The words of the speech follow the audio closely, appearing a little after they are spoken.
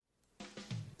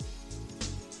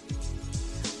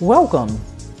Welcome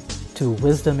to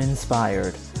Wisdom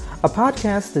Inspired, a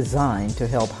podcast designed to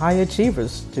help high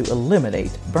achievers to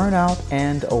eliminate burnout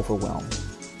and overwhelm.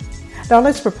 Now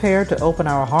let's prepare to open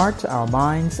our hearts, our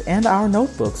minds, and our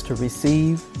notebooks to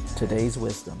receive today's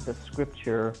wisdom. The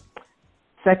scripture,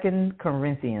 2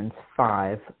 Corinthians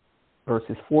 5,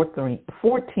 verses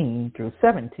 14 through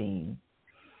 17.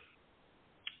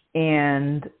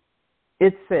 And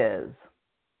it says,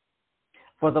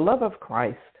 "For the love of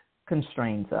Christ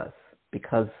constrains us,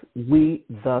 because we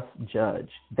thus judge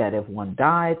that if one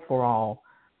died for all,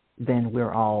 then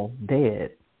we're all dead.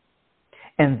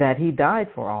 And that he died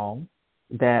for all,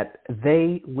 that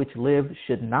they which live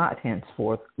should not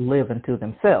henceforth live unto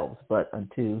themselves, but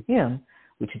unto him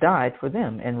which died for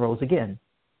them and rose again.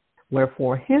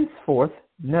 Wherefore henceforth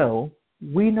know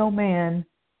we no man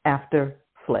after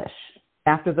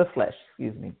the flesh.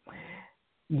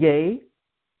 Yea,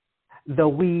 though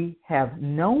we have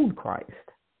known Christ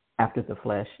after the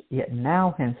flesh, yet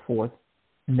now henceforth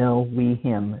know we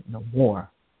him no more."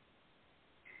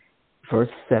 Verse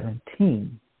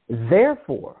 17,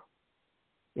 "Therefore,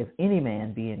 if any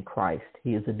man be in Christ,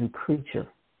 he is a new creature.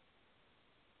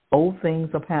 Old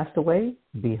things are passed away.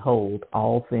 Behold,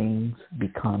 all things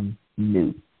become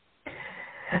new."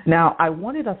 Now, I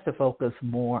wanted us to focus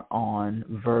more on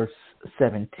verse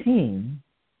 17,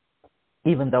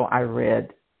 even though I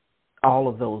read all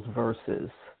of those verses,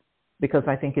 because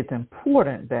I think it's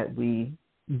important that we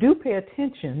do pay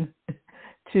attention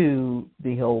to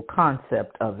the whole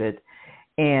concept of it.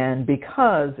 And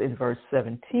because in verse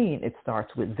 17, it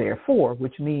starts with therefore,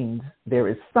 which means there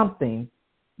is something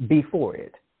before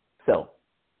it. So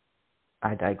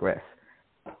I digress.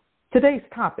 Today's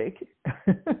topic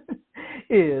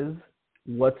is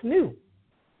what's new?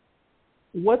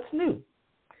 What's new?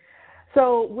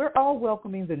 So we're all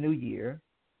welcoming the new year.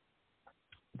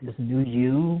 This new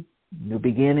you, new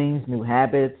beginnings, new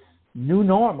habits, new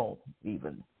normal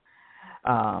even.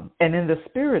 And in the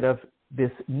spirit of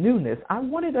this newness, I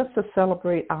wanted us to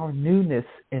celebrate our newness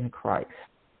in Christ.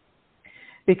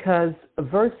 Because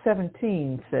verse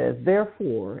 17 says,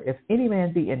 "Therefore, if any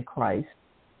man be in Christ,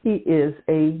 he is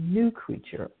a new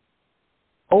creature.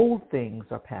 Old things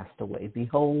are passed away.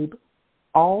 Behold,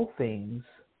 all things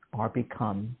are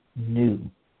become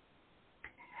new."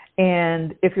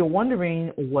 And if you're wondering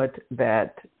what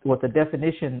the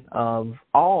definition of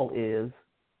all is,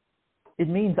 it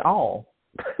means all.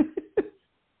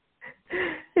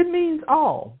 It means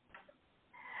all.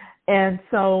 And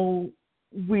so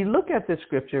we look at this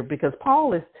scripture because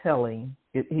Paul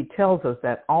he tells us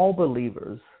that all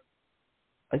believers,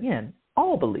 again,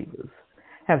 all believers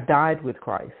have died with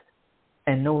Christ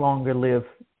and no longer live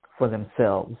for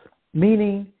themselves,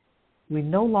 meaning we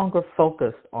no longer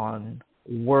focus on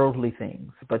worldly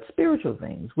things, but spiritual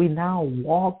things. We now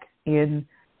walk in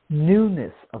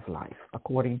newness of life,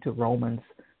 according to Romans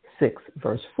 6,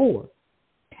 verse 4.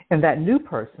 And that new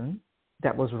person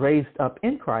that was raised up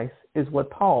in Christ is who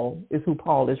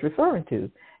Paul is referring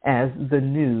to as the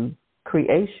new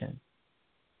creation.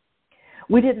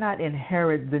 We did not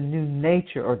inherit the new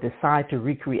nature or decide to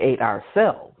recreate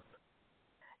ourselves.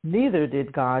 Neither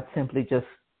did God simply just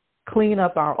clean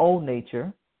up our old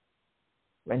nature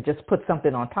and just put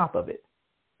something on top of it,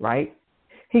 right?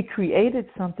 He created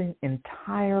something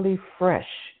entirely fresh,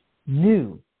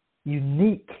 new,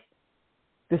 unique.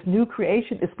 This new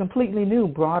creation is completely new,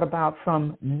 brought about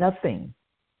from nothing.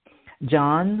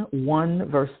 John 1,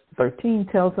 verse 13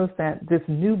 tells us that this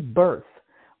new birth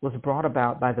was brought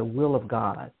about by the will of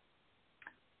God.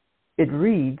 It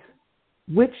reads,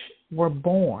 "Which were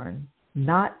born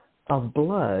not of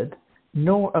blood,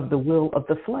 nor of the will of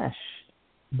the flesh,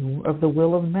 nor of the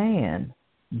will of man,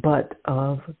 but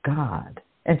of God."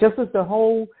 And just as the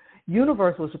whole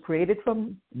universe was created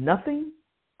from nothing,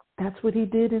 that's what he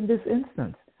did in this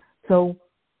instance. So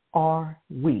are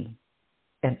we.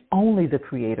 And only the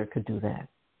Creator could do that.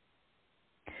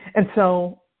 And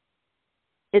so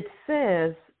it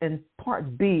says in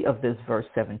part B of this verse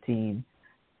 17,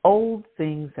 "Old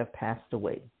things have passed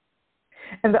away."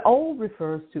 And the old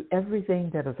refers to everything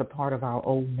that is a part of our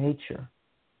old nature.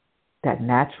 That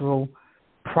natural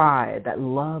pride, that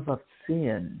love of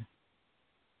sin,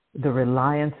 the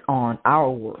reliance on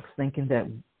our works, thinking that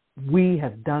we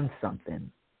have done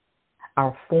something,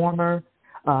 our former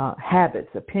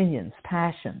habits, opinions,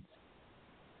 passions.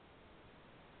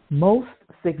 Most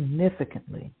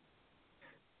significantly,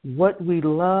 what we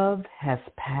loved has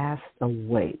passed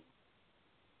away.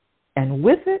 And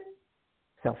with it,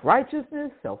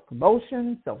 self-righteousness,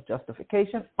 self-promotion,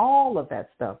 self-justification, all of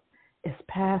that stuff is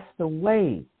passed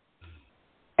away.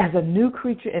 As a new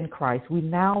creature in Christ, we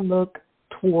now look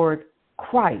toward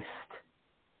Christ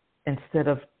instead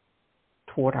of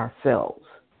toward ourselves.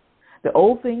 The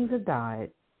old things had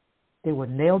died. They were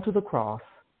nailed to the cross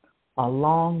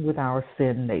along with our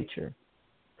sin nature.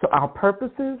 So our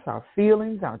purposes, our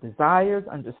feelings, our desires,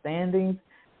 understandings,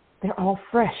 they're all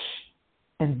fresh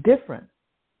and different.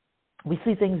 We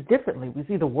see things differently. We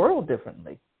see the world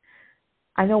differently.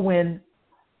 I know when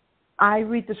I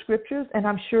read the scriptures, and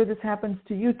I'm sure this happens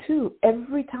to you too,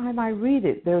 every time I read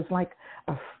it, there's like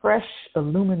a fresh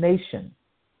illumination,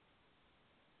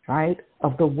 right,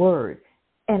 of the word.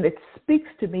 And it speaks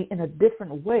to me in a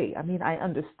different way. I mean, I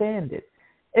understand it.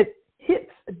 It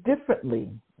hits differently,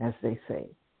 as they say,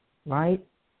 right?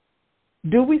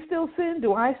 Do we still sin?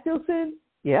 Do I still sin?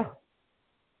 Yeah.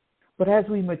 But as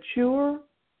we mature,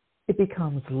 it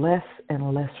becomes less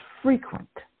and less frequent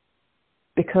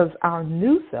because our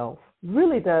new self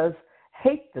really does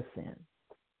hate the sin.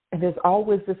 And there's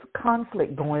always this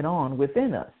conflict going on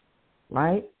within us,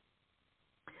 right?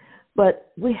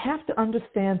 But we have to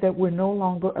understand that we're no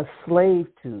longer a slave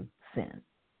to sin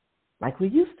like we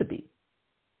used to be.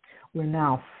 We're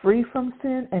now free from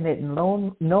sin, and it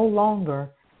no longer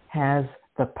has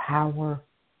the power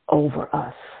over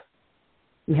us.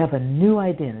 We have a new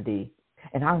identity,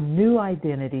 and our new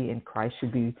identity in Christ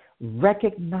should be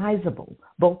recognizable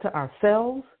both to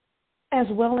ourselves as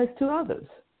well as to others.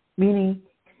 Meaning,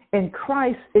 in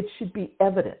Christ, it should be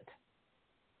evident,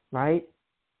 right?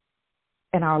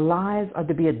 And our lives are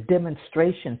to be a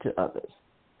demonstration to others,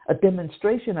 a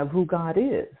demonstration of who God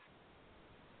is,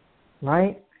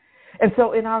 right? And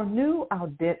so in our new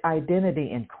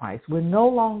identity in Christ, we're no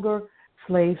longer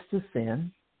slaves to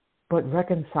sin, but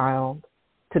reconciled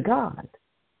to God.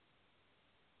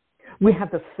 We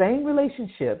have the same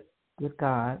relationship with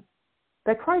God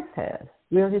that Christ has.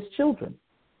 We are his children,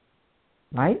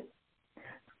 right?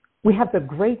 We have the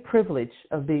great privilege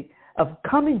of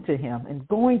coming to him and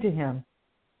going to him.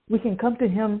 We can come to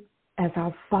him as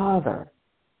our Father.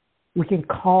 We can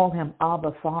call him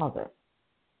Abba, Father.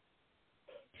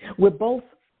 We're both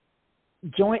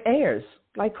joint heirs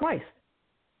like Christ.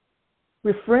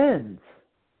 We're friends.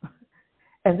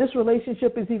 And this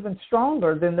relationship is even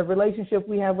stronger than the relationship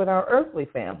we have with our earthly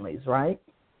families, right?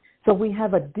 So we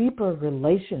have a deeper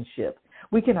relationship.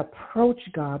 We can approach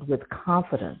God with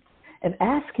confidence and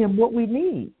ask him what we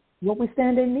need, what we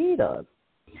stand in need of.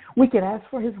 We can ask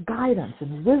for his guidance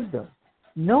and wisdom,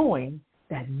 knowing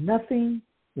that nothing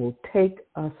will take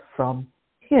us from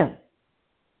him.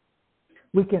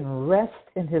 We can rest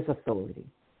in his authority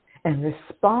and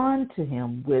respond to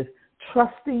him with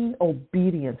trusting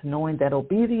obedience, knowing that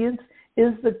obedience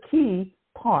is the key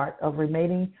part of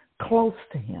remaining close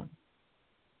to him.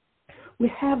 We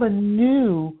have a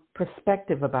new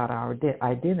perspective about our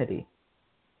identity.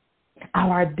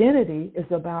 Our identity is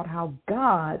about how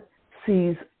God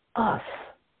sees us.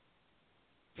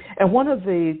 And one of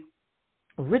the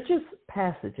richest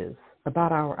passages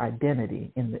about our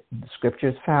identity in the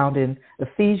scriptures found in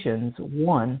Ephesians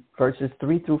 1, verses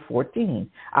 3 through 14.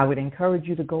 I would encourage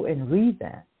you to go and read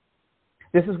that.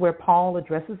 This is where Paul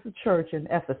addresses the church in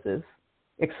Ephesus,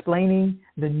 explaining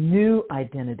the new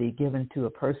identity given to a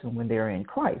person when they're in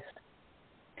Christ.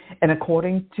 And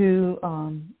according to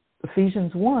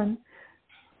Ephesians 1,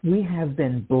 we have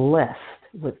been blessed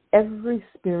with every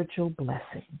spiritual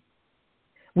blessing.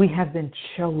 We have been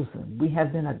chosen. We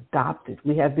have been adopted.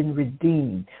 We have been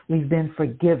redeemed. We've been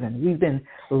forgiven. We've been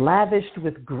lavished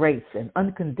with grace and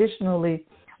unconditionally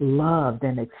loved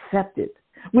and accepted.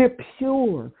 We're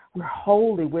pure. We're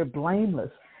holy. We're blameless.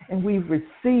 And we've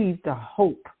received the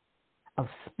hope of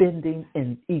spending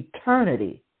an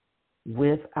eternity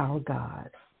with our God.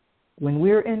 When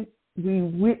we are in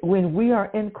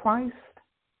Christ,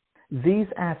 these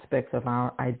aspects of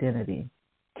our identity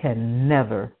can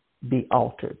never be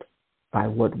altered by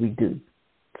what we do.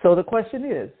 So the question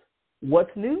is, what's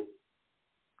new?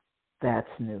 That's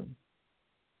new.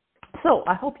 So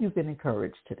I hope you've been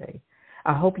encouraged today.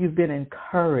 I hope you've been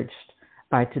encouraged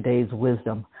by today's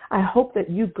wisdom. I hope that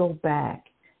you go back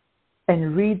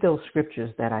and read those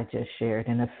scriptures that I just shared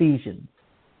in Ephesians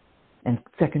and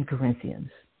 2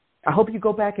 Corinthians. I hope you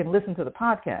go back and listen to the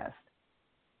podcast,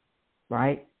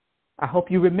 right? I hope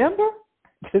you remember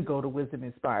to go to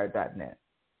wisdominspired.net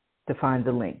to find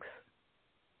the links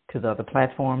to the other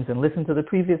platforms and listen to the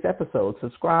previous episodes.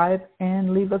 Subscribe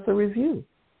and leave us a review.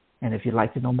 And if you'd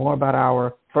like to know more about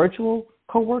our virtual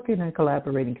co-working and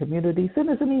collaborating community,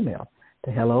 send us an email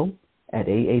to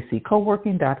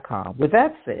hello@aaccoworking.com. With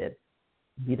that said,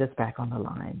 meet us back on the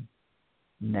line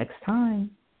next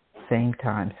time, same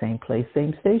place,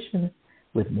 same station,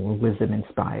 with more Wisdom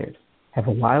Inspired. Have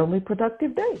a wildly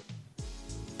productive day.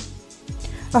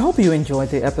 I hope you enjoyed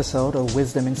the episode of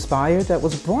Wisdom Inspired that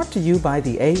was brought to you by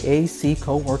the AAC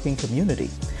Co-working Community,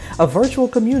 a virtual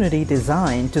community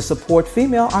designed to support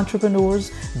female entrepreneurs,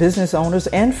 business owners,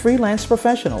 and freelance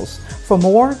professionals. For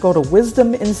more, go to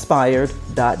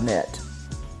wisdominspired.net.